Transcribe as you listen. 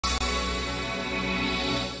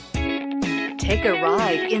Take a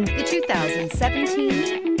ride in the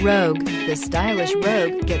 2017 Rogue. The stylish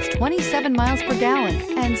Rogue gets 27 miles per gallon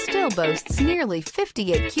and still boasts nearly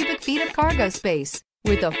 58 cubic feet of cargo space.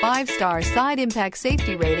 With a 5-star side impact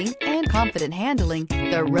safety rating and confident handling,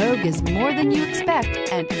 the Rogue is more than you expect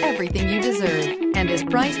and everything you deserve, and is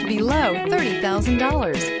priced below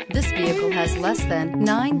 $30,000. This vehicle has less than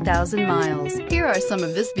 9,000 miles. Here are some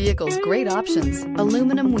of this vehicle's great options: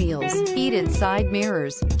 aluminum wheels, heated side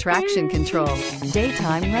mirrors, traction control,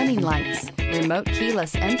 daytime running lights, remote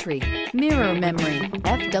keyless entry, mirror memory,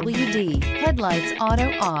 FWD, headlights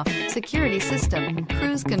auto off, security system,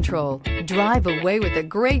 cruise control. Drive away with a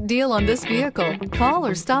great deal on this vehicle. Call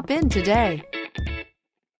or stop in today.